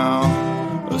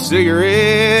now, a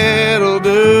cigarette'll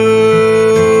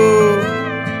do.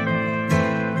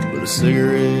 But a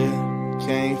cigarette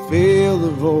can't fill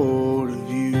the void of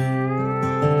you.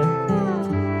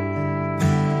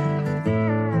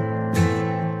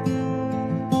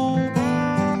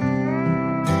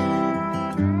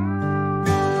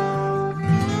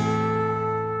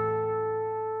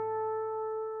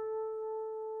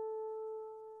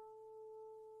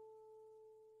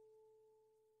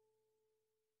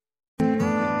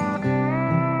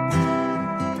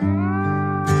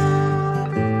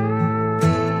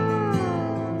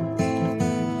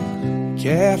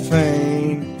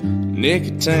 Caffeine,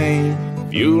 nicotine,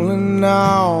 fueling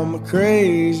all my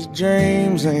crazy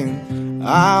dreams. And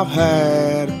I've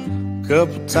had a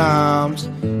couple times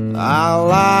I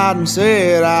lied and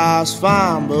said I was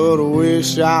fine, but I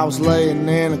wish I was laying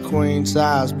in a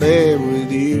queen-size bed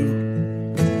with you.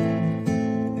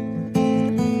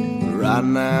 But right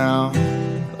now,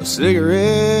 a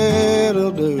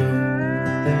cigarette'll do.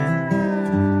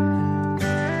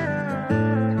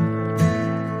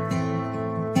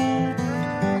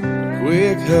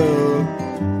 Quick hug,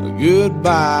 a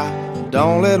goodbye,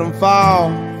 don't let them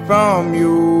fall from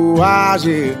your eyes,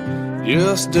 yeah.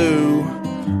 Just do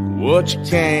what you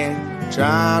can,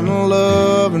 trying to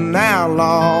love an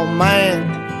outlaw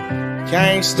man.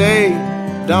 Can't stay,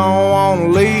 don't wanna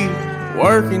leave,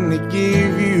 working to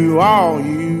give you all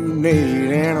you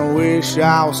need. And I wish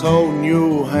I was holding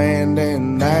your hand,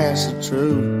 and that's the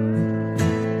truth.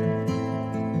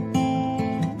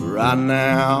 But right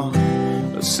now,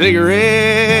 a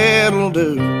cigarette'll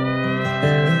do.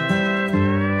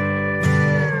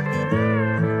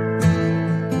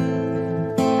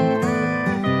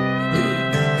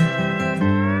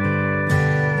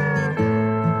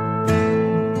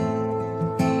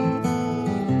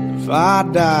 If I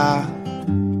die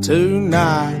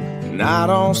tonight and I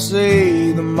don't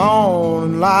see the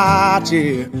morning light,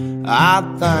 yeah, I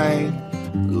thank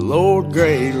the Lord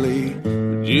greatly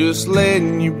for just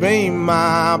letting you be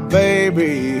my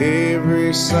baby.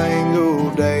 Every single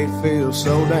day feels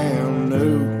so damn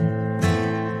new.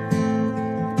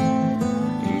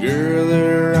 And girl,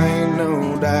 there ain't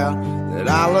no doubt that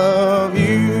I love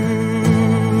you.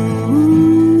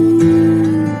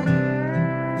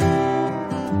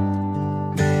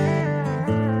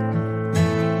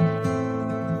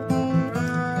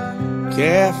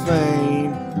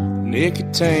 Caffeine,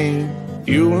 nicotine,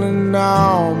 fueling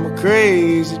all my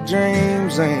crazy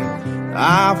dreams. And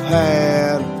I've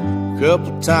had a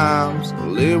couple times I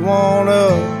lit one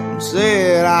up and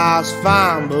said I was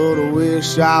fine, but I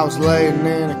wish I was laying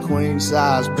in a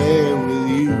queen-size bed with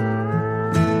you.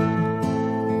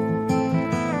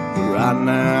 But right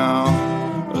now,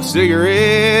 a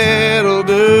cigarette'll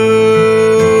do.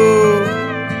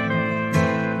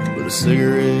 But a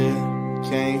cigarette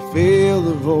can't fill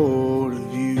the void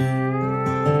of you.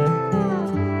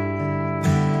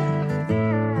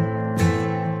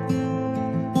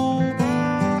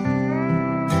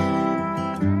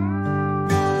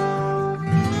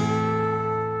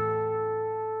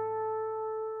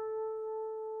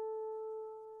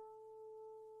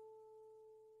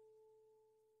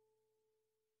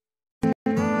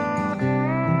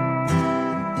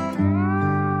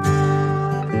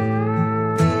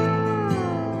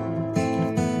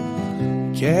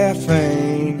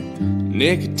 Caffeine,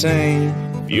 nicotine,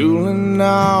 fueling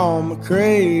all my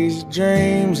crazy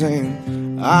dreams.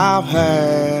 And I've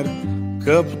had a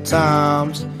couple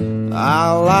times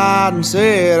I lied and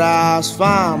said I was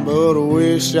fine, but I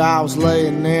wish I was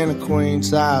laying in a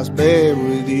queen-size bed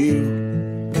with you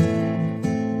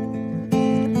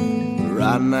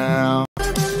right now.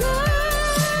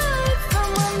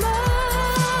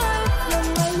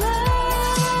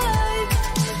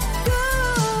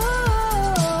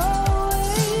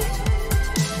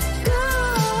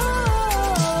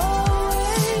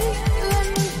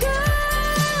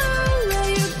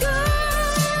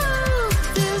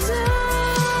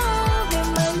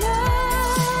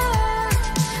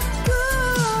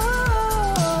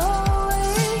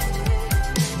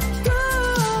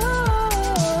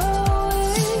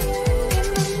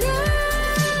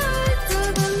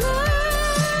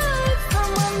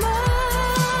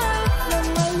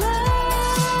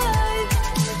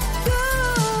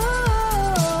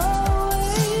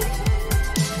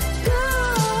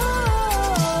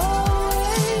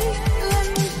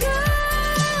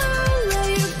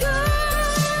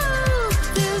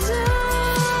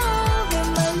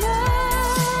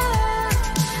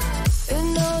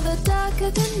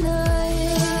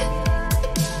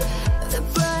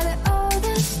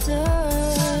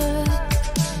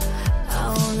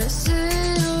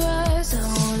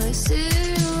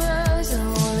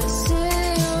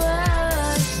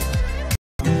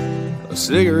 A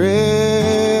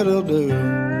cigarette'll do. A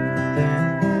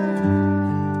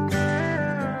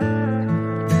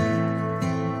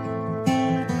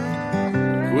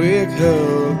quick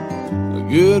hug, a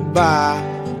goodbye.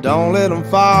 Don't let them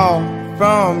fall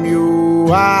from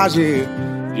your eyes. Yeah,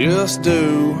 just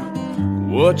do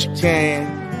what you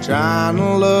can. Trying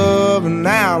to love an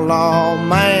outlaw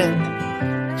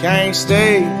man. Can't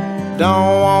stay,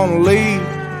 don't wanna leave.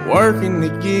 Working to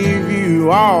give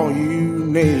you all you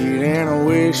need. And I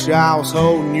wish I was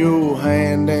holding your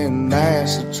hand, and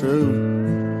that's the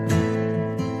truth.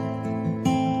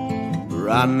 But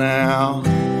right now,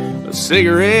 a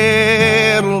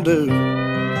cigarette'll do.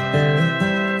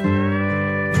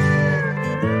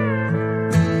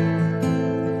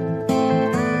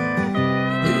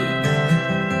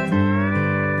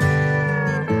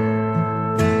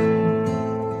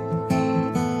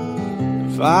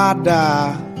 If I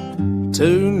die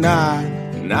tonight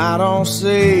and I don't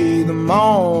see the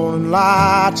morning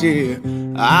light, yeah,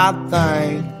 I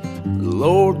thank the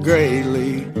Lord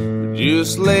greatly for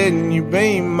just letting you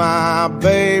be my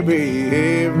baby.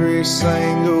 Every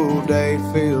single day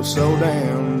feels so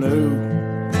damn new.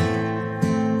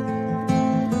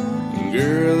 And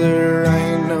girl, there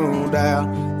ain't no doubt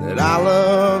that I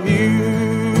love you.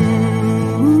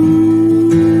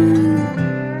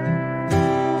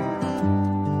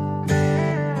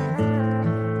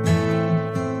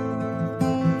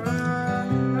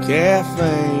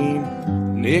 Caffeine,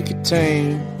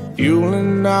 nicotine,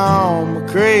 fueling all my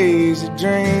crazy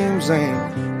dreams.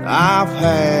 And I've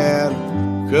had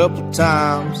a couple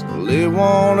times I lit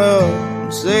one up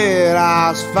and said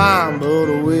I was fine, but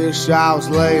I wish I was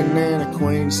laying in a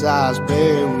queen-size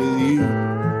bed with you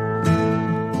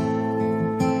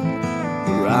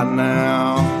right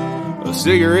now. A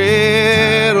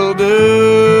cigarette'll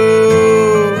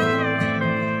do,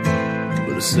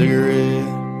 but a cigarette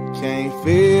can't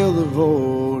fill the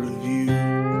void of you.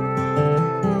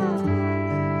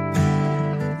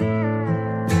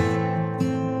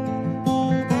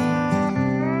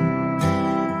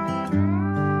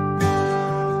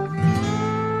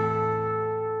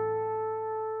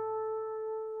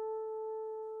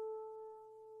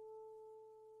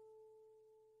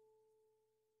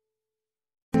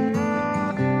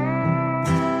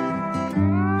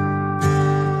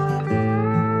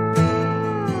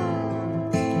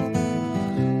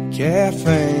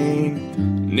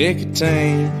 Caffeine,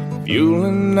 nicotine,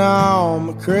 fueling all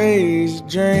my crazy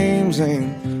dreams.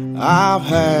 And I've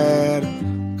had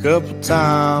a couple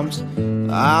times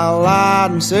I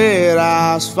lied and said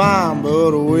I was fine,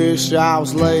 but I wish I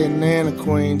was laying in a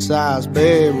queen-size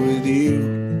bed with you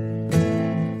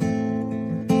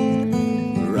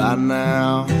right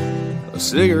now. A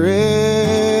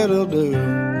cigarette'll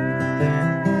do.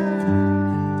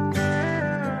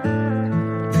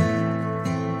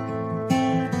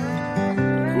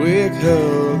 Quick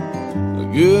hug, a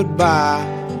goodbye.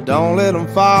 Don't let them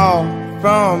fall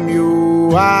from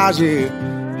your eyes. Yeah,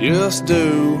 just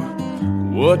do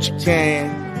what you can.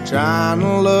 Trying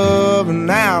to love an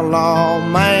outlaw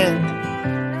man.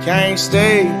 Can't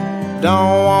stay,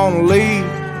 don't wanna leave.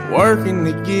 Working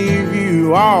to give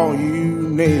you all you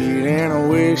need. And I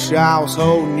wish I was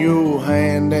holding your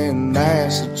hand, and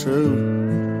that's the truth.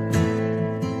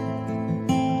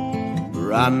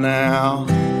 Right now,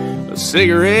 a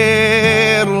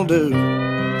cigarette will do.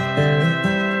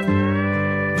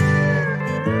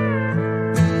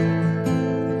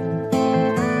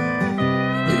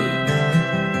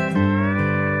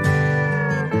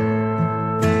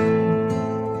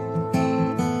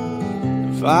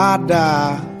 If I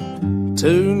die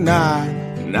tonight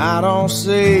and I don't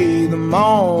see the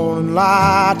morning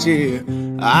light, yeah,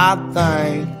 I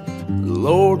thank the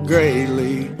Lord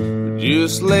greatly for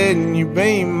just letting you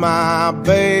be my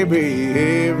baby.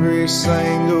 Every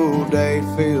single day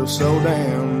feels so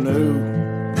damn new.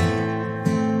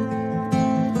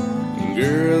 And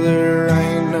girl, there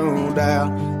ain't no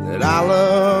doubt that I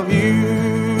love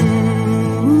you.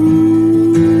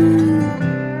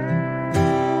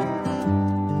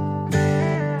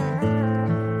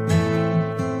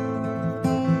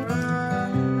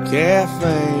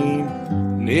 Caffeine,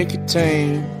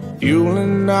 nicotine,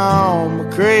 fueling all my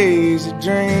crazy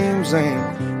dreams.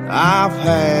 And I've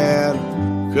had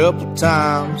a couple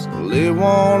times to live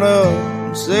one up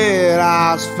and said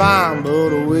I was fine,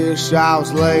 but I wish I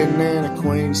was laying in a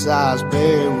queen-size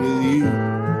bed with you.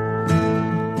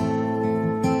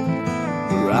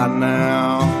 But right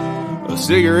now, a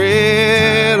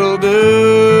cigarette'll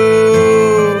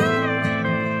do.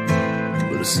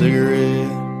 But a cigarette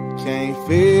can't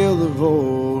fill the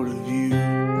void of you.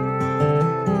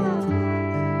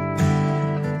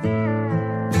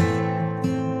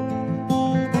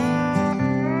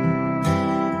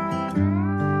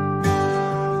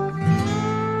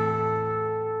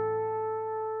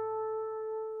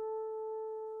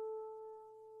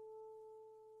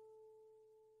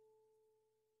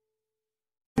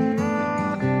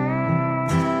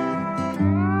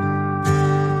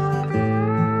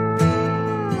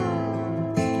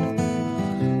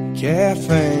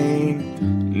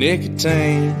 Caffeine,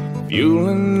 nicotine,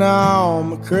 fueling all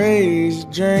my crazy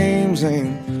dreams.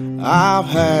 And I've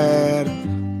had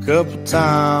a couple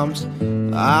times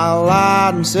I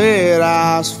lied and said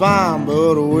I was fine,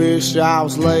 but I wish I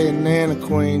was laying in a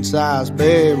queen-size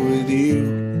bed with you.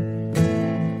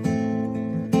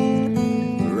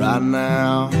 Right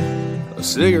now, a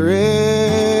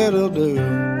cigarette'll do.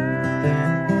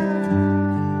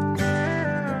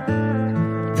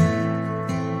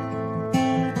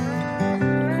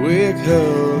 Quick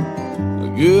hug,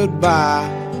 a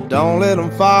goodbye, don't let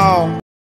them fall